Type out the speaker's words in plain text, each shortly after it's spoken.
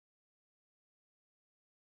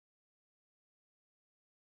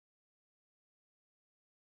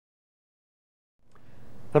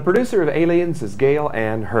The producer of Aliens is Gayle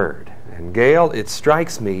Hurd. And Gayle, it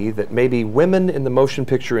strikes me that maybe women in the motion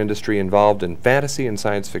picture industry involved in fantasy and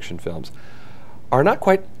science fiction films are not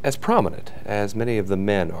quite as prominent as many of the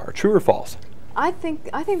men are. True or false? I think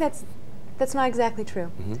that's not exactly true.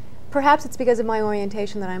 Perhaps it's because of my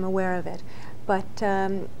orientation that I'm aware of it. But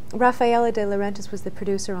Rafaela de Laurentiis was the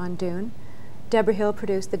producer on Dune. Deborah Hill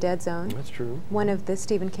produced The Dead Zone. That's true. One of the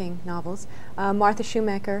Stephen King novels. Martha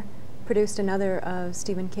Shoemaker produced another of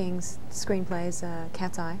Stephen King's screenplays,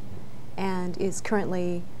 Cat's Eye, and is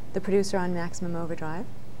currently the producer on Maximum Overdrive.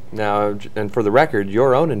 Now, and for the record,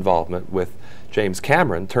 your own involvement with James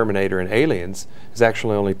Cameron, Terminator and Aliens, is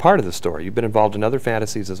actually only part of the story. You've been involved in other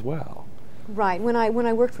fantasies as well. Right. When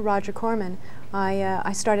I worked for Roger Corman,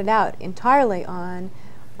 I started out entirely on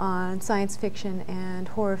science fiction and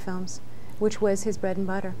horror films, which was his bread and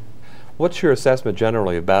butter. What's your assessment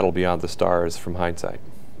generally of Battle Beyond the Stars from hindsight?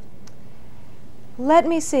 Let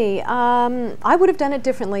me see. I would have done it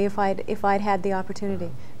differently if I'd had the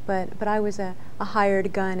opportunity, but I was a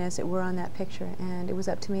hired gun, as it were, on that picture, and it was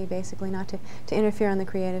up to me basically not to interfere on the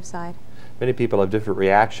creative side. Many people have different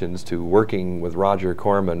reactions to working with Roger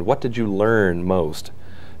Corman. What did you learn most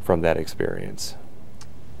from that experience?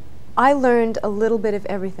 I learned a little bit of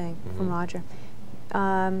everything from Roger.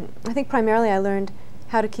 I think primarily I learned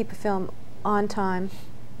how to keep a film on time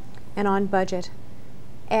and on budget,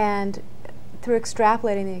 and through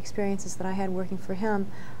extrapolating the experiences that I had working for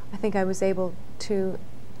him, I think I was able to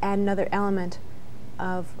add another element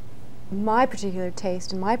of my particular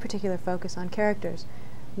taste and my particular focus on characters,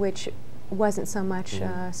 which wasn't so much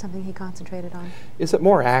something he concentrated on. Is it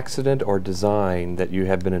more accident or design that you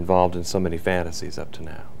have been involved in so many fantasies up to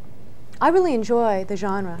now? I really enjoy the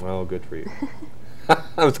genre. Well, good for you.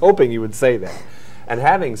 I was hoping you would say that. And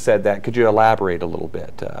having said that, could you elaborate a little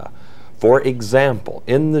bit? For example,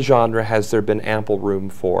 in the genre, has there been ample room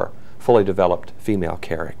for fully developed female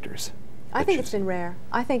characters? I think it's been rare.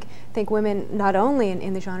 I think women, not only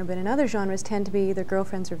in the genre, but in other genres, tend to be either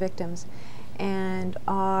girlfriends or victims, and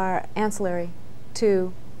are ancillary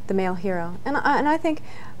to the male hero. And I think,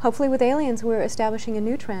 hopefully with Aliens, we're establishing a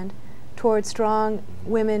new trend towards strong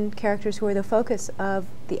women characters who are the focus of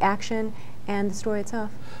the action and the story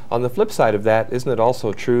itself. On the flip side of that, isn't it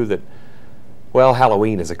also true that, well,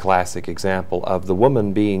 Halloween is a classic example of the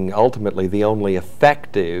woman being ultimately the only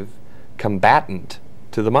effective combatant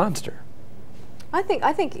to the monster? I think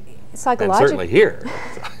psychological... And certainly here.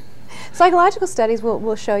 Psychological studies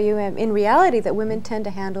will show you in reality that women tend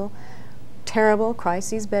to handle terrible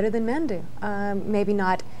crises better than men do. Maybe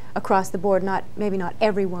not across the board, maybe not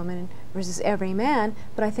every woman versus every man,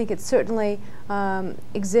 but I think it certainly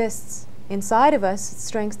exists inside of us,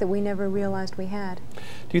 strengths that we never realized we had.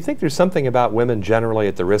 Do you think there's something about women generally,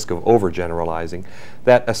 at the risk of overgeneralizing,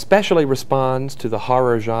 that especially responds to the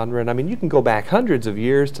horror genre? And I mean, you can go back hundreds of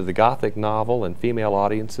years to the Gothic novel and female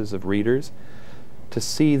audiences of readers to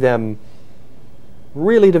see them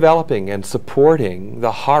really developing and supporting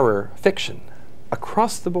the horror fiction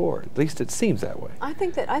across the board. At least it seems that way. I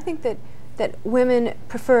think that women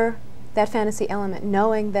prefer that fantasy element,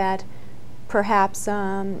 knowing that perhaps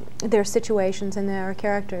there are situations and there are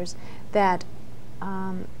characters that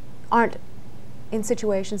aren't in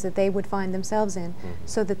situations that they would find themselves in,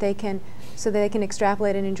 so that they can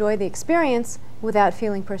extrapolate and enjoy the experience without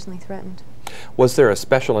feeling personally threatened. Was there a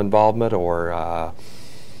special involvement or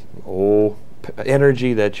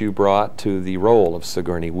energy that you brought to the role of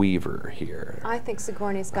Sigourney Weaver here? I think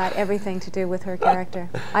Sigourney's got everything to do with her character.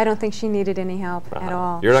 I don't think she needed any help at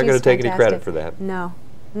all. You're not going to take any credit for that? No.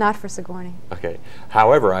 Not for Sigourney. Okay.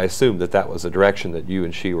 However, I assume that was a direction that you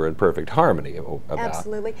and she were in perfect harmony about.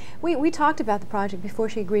 Absolutely. We talked about the project before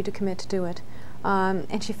she agreed to commit to do it.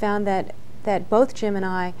 And she found that both Jim and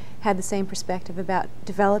I had the same perspective about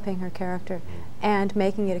developing her character and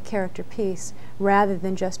making it a character piece rather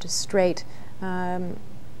than just a straight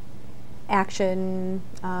action,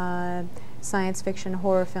 science fiction,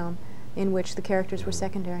 horror film in which the characters were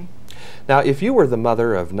secondary. Now, if you were the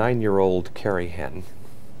mother of 9-year-old Carrie Henn,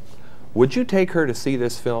 would you take her to see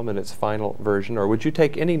this film in its final version, or would you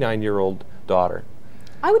take any 9-year-old daughter?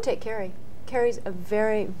 I would take Carrie. Carrie's a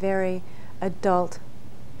very, very adult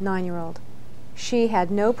 9-year-old. She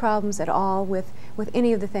had no problems at all with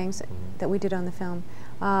any of the things that we did on the film.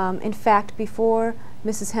 In fact, before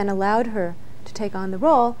Mrs. Henn allowed her to take on the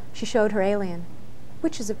role, she showed her Alien,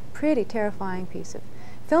 which is a pretty terrifying piece of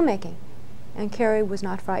filmmaking. And Carrie was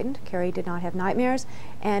not frightened. Carrie did not have nightmares,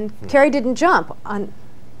 and Carrie didn't jump,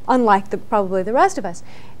 unlike probably the rest of us.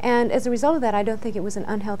 And as a result of that, I don't think it was an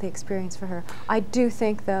unhealthy experience for her. I do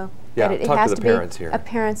think, though, that it has to be a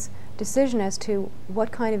parent's decision as to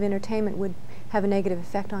what kind of entertainment would have a negative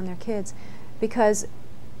effect on their kids, because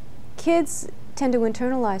kids tend to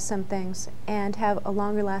internalize some things and have a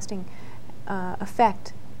longer lasting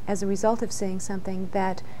effect as a result of seeing something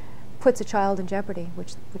that puts a child in jeopardy,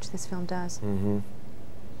 which this film does. Mm-hmm.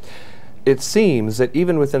 It seems that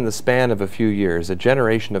even within the span of a few years, a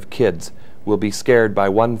generation of kids will be scared by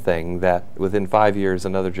one thing that within 5 years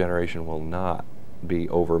another generation will not be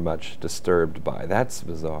overmuch disturbed by. That's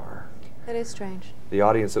bizarre. That is strange. The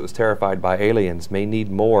audience that was terrified by aliens may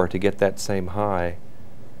need more to get that same high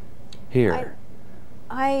here.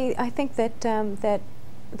 I think that that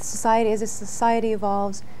society, as a society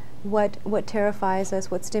evolves, what terrifies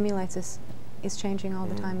us, what stimulates us, is changing all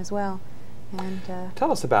the time as well. And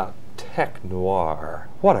tell us about Tech Noir.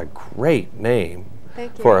 What a great name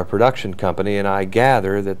for a production company, and I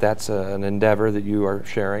gather that that's an endeavor that you are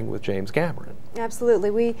sharing with James Cameron.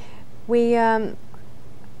 Absolutely. We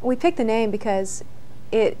picked the name because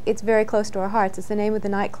it's very close to our hearts. It's the name of the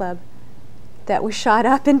nightclub that was shot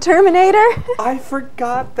up in Terminator. I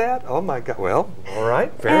forgot that. Oh my God. Well, all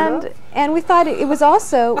right, fair enough. And we thought it was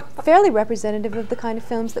also fairly representative of the kind of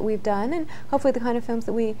films that we've done, and hopefully the kind of films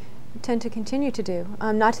that we tend to continue to do,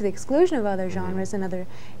 not to the exclusion of other genres and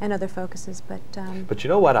other focuses, but. But you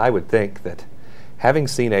know what? I would think that, having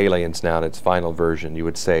seen Aliens now in its final version, you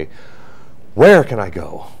would say, where can I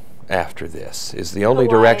go after this? Is the only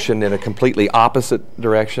direction in a completely opposite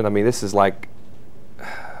direction? I mean, this is like,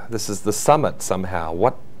 this is the summit somehow.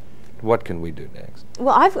 What can we do next?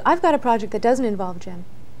 Well, I've got a project that doesn't involve Jim,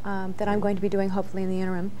 that I'm going to be doing hopefully in the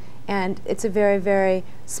interim, and it's a very, very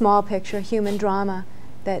small picture, human drama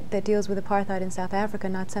that deals with apartheid in South Africa,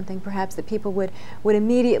 not something perhaps that people would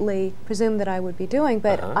immediately presume that I would be doing,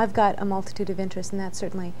 but I've got a multitude of interests, and that's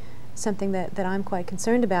certainly something that I'm quite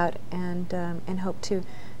concerned about and hope to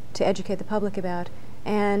educate the public about.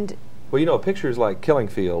 And well, you know, pictures like Killing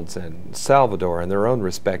Fields and Salvador, in their own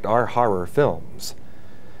respect, are horror films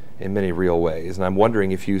in many real ways, and I'm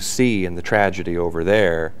wondering if you see in the tragedy over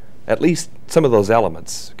there at least some of those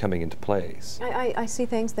elements coming into place. I see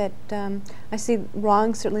things that, I see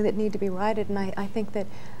wrongs certainly that need to be righted, and I think that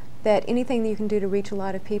anything that you can do to reach a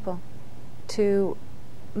lot of people, to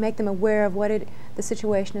make them aware of what the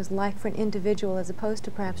situation is like for an individual as opposed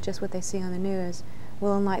to perhaps just what they see on the news,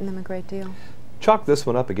 will enlighten them a great deal. Chalk this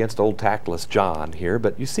one up against old tactless John here,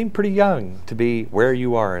 but you seem pretty young to be where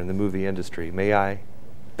you are in the movie industry. May I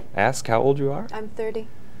ask how old you are? I'm 30.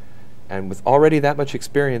 And with already that much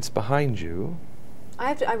experience behind you...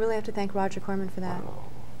 I really have to thank Roger Corman for that. Wow.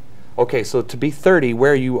 Okay, so to be 30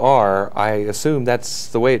 where you are, I assume that's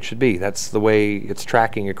the way it should be. That's the way it's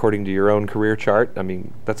tracking according to your own career chart. I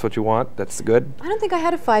mean, that's what you want? That's good? I don't think I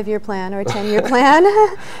had a 5-year plan or a 10-year plan.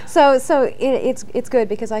 So it's good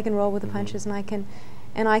because I can roll with the punches, and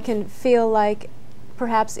I can feel like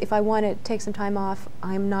perhaps if I want to take some time off,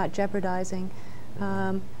 I'm not jeopardizing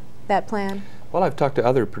that plan. Well, I've talked to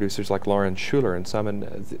other producers like Lauren Schuler and some, and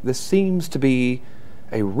this seems to be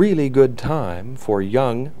a really good time for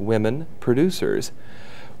young women producers.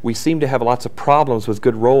 We seem to have lots of problems with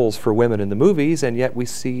good roles for women in the movies, and yet we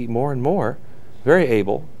see more and more very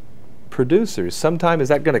able producers. Sometime is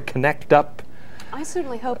that going to connect up? I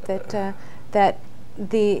certainly hope that that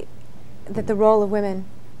the role of women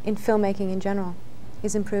in filmmaking in general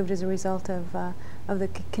is improved as a result of the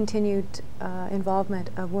continued involvement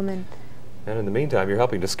of women. And in the meantime, you're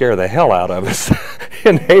helping to scare the hell out of us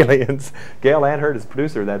in Aliens. Gayle Hurd is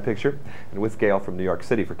producer of that picture. And with Gayle from New York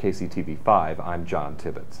City for KCTV5, I'm John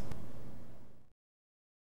Tibbetts.